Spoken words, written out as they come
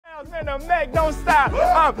Man, the Mack don't stop.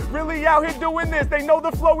 I'm really out here doing this. They know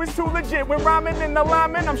the flow is too legit. When rhyming in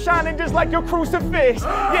alignment, I'm shining just like a crucifix.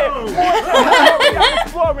 Yeah, I'm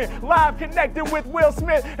exploring. Live connected with Will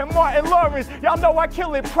Smith and Martin Lawrence. Y'all know I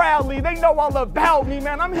kill it proudly. They know all about me,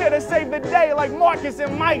 man. I'm here to save the day like Marcus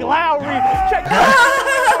and Mike Lowry. Check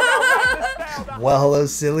Well, hello,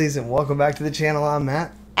 sillies, and welcome back to the channel. I'm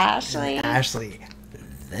Matt. Ashley. Ashley,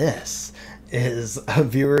 this is a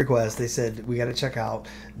viewer request. They said we got to check out.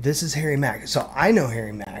 This is Harry Mack. So I know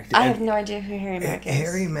Harry Mack. I have no idea who Harry Mack is.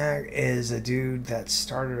 Harry Mack is a dude that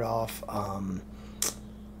started off.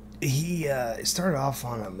 He started off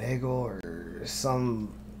on Omegle or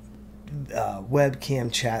some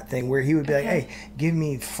webcam chat thing where he would be like, "Hey, give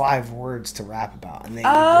me 5 words to rap about," and then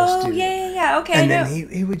yeah, okay, and then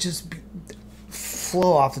he would just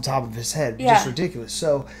flow off the top of his head, just ridiculous.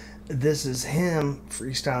 So this is him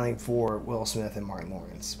freestyling for Will Smith and Martin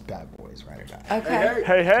Lawrence, Bad Boys, right or die.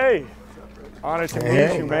 Okay. Hey. Honor to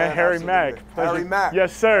meet you, man. Harry Mack. Harry Mack.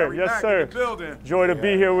 Yes, sir. Harry yes, Mack sir. in the building. Joy to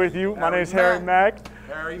be here with you. My name's Harry Mack.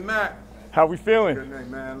 Harry Mack. How we feeling? Good name,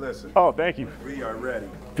 man. Listen. Oh, thank you. We are ready.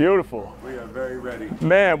 Beautiful. We are very ready.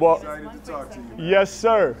 Man, well. Excited to talk to you. Man. Yes,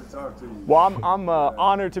 sir. To talk to you. Well, I'm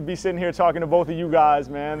honored to be sitting here talking to both of you guys,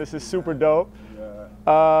 man. This is super dope.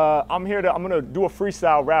 I'm gonna do a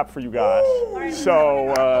freestyle rap for you guys.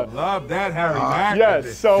 So love that, Harry Mack.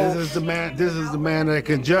 Yes, so this is the man that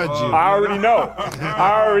can judge you. I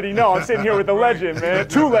already know. I'm sitting here with a legend, man.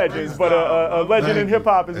 2 legends, but a legend in hip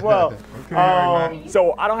hop as well.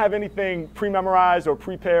 So I don't have anything pre-memorized or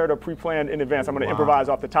prepared or pre-planned in advance. I'm gonna improvise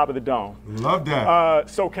off the top of the dome. Love that.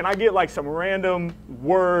 So can I get like some random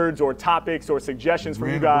words or topics or suggestions from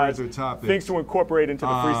you guys? Things to incorporate into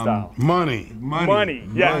the freestyle. Money.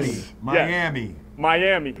 Yes. Miami.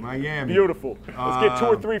 Miami. Beautiful. Let's get 2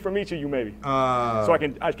 or 3 from each of you, maybe, so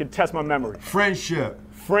I can test my memory. Friendship.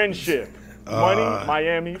 Money.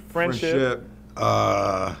 Miami. Friendship.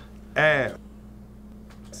 Ass.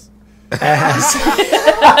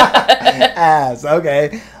 Ass.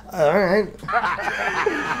 Okay. All right.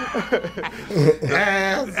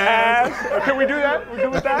 Ass. Can we do that? We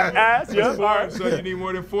good with that? Ass. Yeah. All right. So you need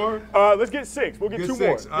more than 4? Let's get 6. We'll get 2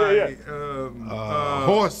 more.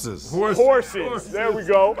 Horses. There we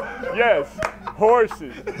go. Yes.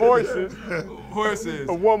 Horses.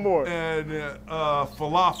 One more. And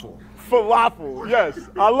falafel. Falafel, yes,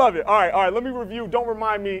 I love it. All right, let me review. Don't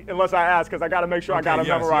remind me unless I ask, because I got to make sure I got to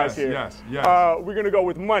memorize here. Yes. We're going to go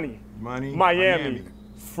with money. Miami.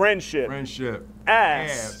 Friendship.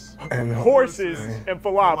 Ass. And horses. And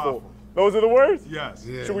falafel. Those are the words? Yes.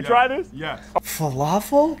 Should we try this? Yes.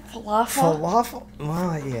 Falafel?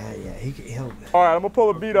 Well, yeah. He'll. All right, I'm going to pull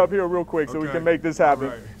a beat up here real quick so we can make this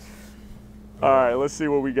happen. All right, let's see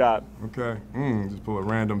what we got. Okay. Just pull a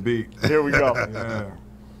random beat. Here we go. Yeah.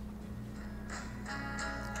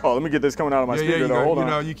 Oh, let me get this coming out of my speaker, though. Hold on. You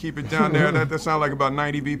know, you keep it down there. That sounds like about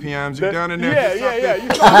 90 BPMs. You're down in there. Yeah.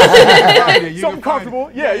 Something comfortable.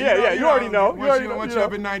 Yeah. You already know. Once you're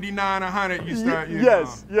up at 99, 100, you start.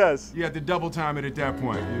 Yes. You have to double time it at that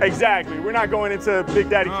point. Exactly. We're not going into Big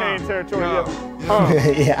Daddy Kane territory yet.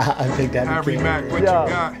 Yeah, Big Daddy Harry Kane. Mack, what you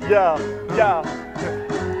got?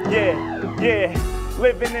 Yeah.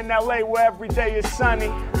 Living in LA where every day is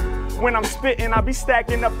sunny. When I'm spitting, I be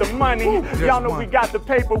stacking up the money. Y'all know we got the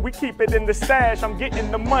paper, we keep it in the stash. I'm getting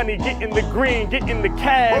the money, getting the green, getting the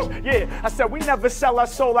cash. Yeah, I said we never sell our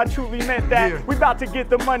soul, I truly meant that. We about to get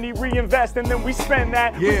the money, reinvest, and then we spend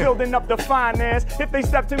that. We building up the finance. If they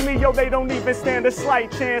step to me, yo, they don't even stand a slight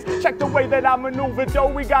chance. Check the way that I maneuver, though.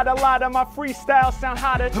 We got a lot of my freestyle sound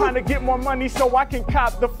hotter. Trying to get more money so I can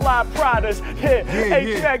cop the fly Pradas.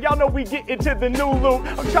 H-Mack, y'all know we get into the new loop.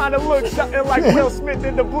 I'm trying to look something like Will Smith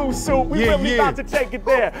in the blue suit. We really about to take it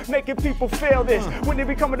there, making people feel this. When they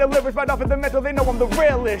become a deliverance right off of the mental, they know I'm the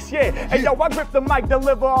realest. Hey yo, I grip the mic,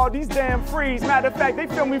 deliver all these damn frees. Matter of fact, they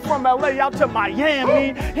feel me from LA out to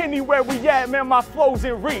Miami. Anywhere we at, man, my flow's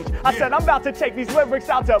in reach. I said I'm about to take these lyrics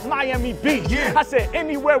out to Miami Beach. I said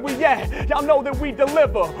anywhere we at, y'all know that we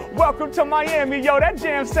deliver. Welcome to Miami, yo, that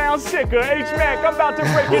jam sounds sicker. H-Mack, I'm about to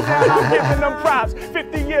break it down, I'm giving them props.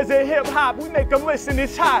 50 years of hip hop, we make them listen,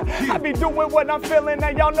 it's hot. I be doing what I'm feeling,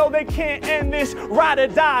 and y'all know they can't end this. Ride or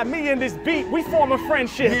die, me and this beat, we form a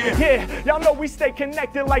friendship. Y'all know we stay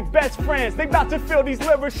connected like best friends. They about to feel these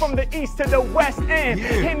lyrics from the east to the west end.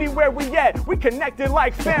 Anywhere we at, we connected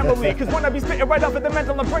like family. Cause when I be spitting right up at the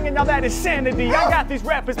mental, I'm bringing y'all that insanity. I got these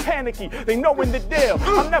rappers panicky, they knowing the deal.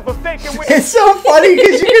 I'm never faking with. It's so funny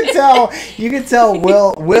because you can tell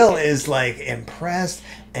Will is like impressed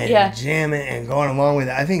and jamming and going along with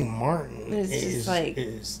it. I think Martin is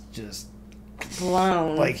just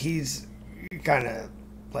blown. like he's kind of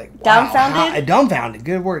like dumbfounded. Dumbfounded,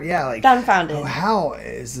 good word. Yeah, like dumbfounded. How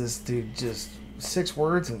is this dude just 6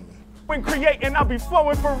 words and? When creating, I'll be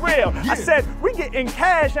flowing for real. I said, we getting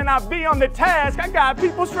cash and I'll be on the task. I got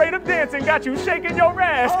people straight up dancing, got you shaking your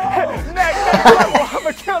ass. Next level, I'm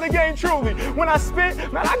a counter game truly. When I spit,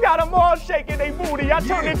 man, I got them all shaking they booty. I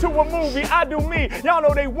turn into a movie, I do me. Y'all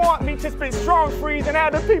know they want me to spit strong freeze and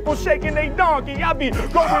have the people shaking they donkey. I be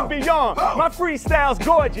going beyond. My freestyle's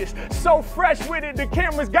gorgeous, so fresh with it, the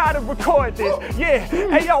cameras gotta record this. Yeah,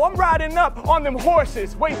 hey yo, I'm riding up on them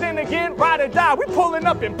horses. Wait, then again, ride or die, we pulling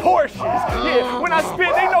up in Porsche. Yeah, when I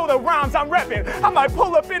spit, they know the rhymes I'm repping. I might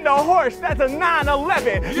pull up in the horse, that's a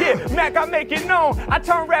 911. Yeah, Mack, I make it known. I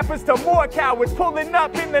turn rappers to more cowards. Pulling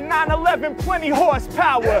up in the 911, plenty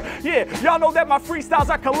horsepower. Yeah, y'all know that my freestyles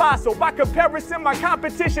are colossal. By comparison, my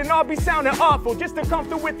competition all be sounding awful. Just to come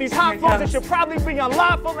through with these hot flows, it should probably be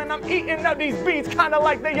unlawful. And I'm eating up these beats kinda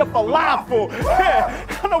like they a falafel. Yeah,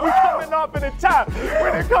 I know we coming off at the top.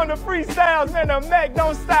 When it come to freestyles, man, the Mack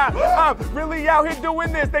don't stop. I'm really out here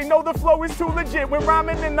doing this. They know the flow is too legit. When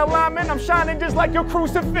rhyming in alignment, I'm shining just like your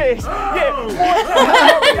crucifix. Yeah,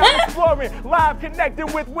 I'm exploring, live connected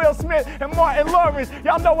with Will Smith and Martin Lawrence.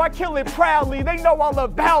 Y'all know I kill it proudly. They know all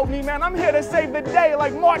about me, man. I'm here to save the day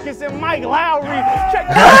like Marcus and Mike Lowry. Check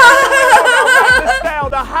the style,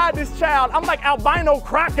 the hottest child. I'm like albino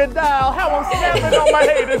crocodile. How I'm snapping on my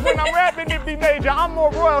haters. When I'm rapping, it be major. I'm more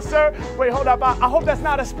royal, sir. Wait, hold up. I hope that's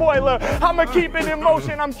not a spoiler. I'ma keep it in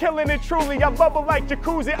motion. I'm killing it truly. I bubble like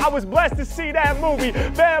jacuzzi. I was blessed to see that movie.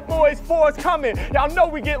 Bad Boys 4 is coming. Y'all know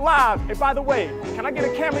we get live. And by the way, can I get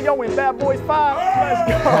a cameo in Bad Boys 5?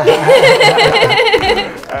 Let's go.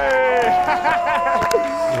 Hey.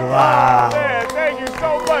 Wow. Man, thank you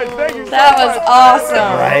so much. Thank you so much. That was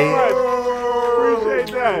awesome. Right?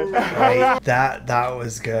 Appreciate that. Right. That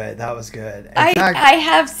was good. That was good. In fact, I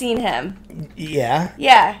have seen him. Yeah.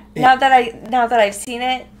 Yeah. Now that I've seen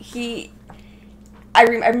it, I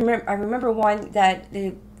remember one that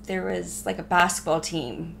there was like a basketball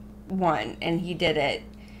team won and he did it.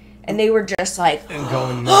 And they were just like, and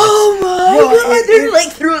going nuts. Oh my God! They're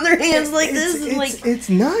like throwing their hands like this. It's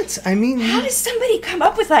nuts. I mean, how does somebody come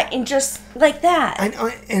up with that and just like that? And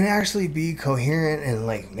actually be coherent and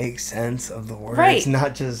like make sense of the words, right?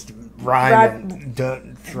 Not just rhyme and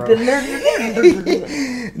don't throw.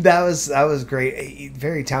 That was great.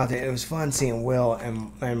 Very talented. It was fun seeing Will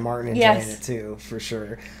and Martin enjoying it too, for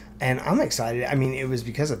sure. And I'm excited. I mean, it was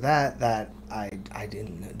because of that I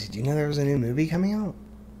didn't know. Did you know there was a new movie coming out?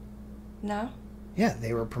 No. Yeah,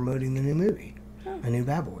 they were promoting the new movie, a new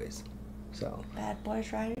Bad Boys. So. Bad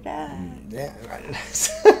Boys Ride or Die. Yeah, right.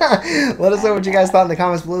 Let us know what you guys thought in the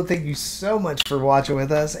comments below. Thank you so much for watching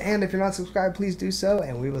with us. And if you're not subscribed, please do so.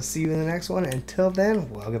 And we will see you in the next one. Until then,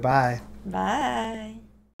 well, goodbye. Bye.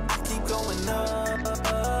 Keep going up,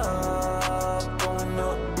 going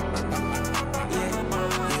up.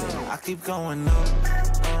 Yeah, I keep going up.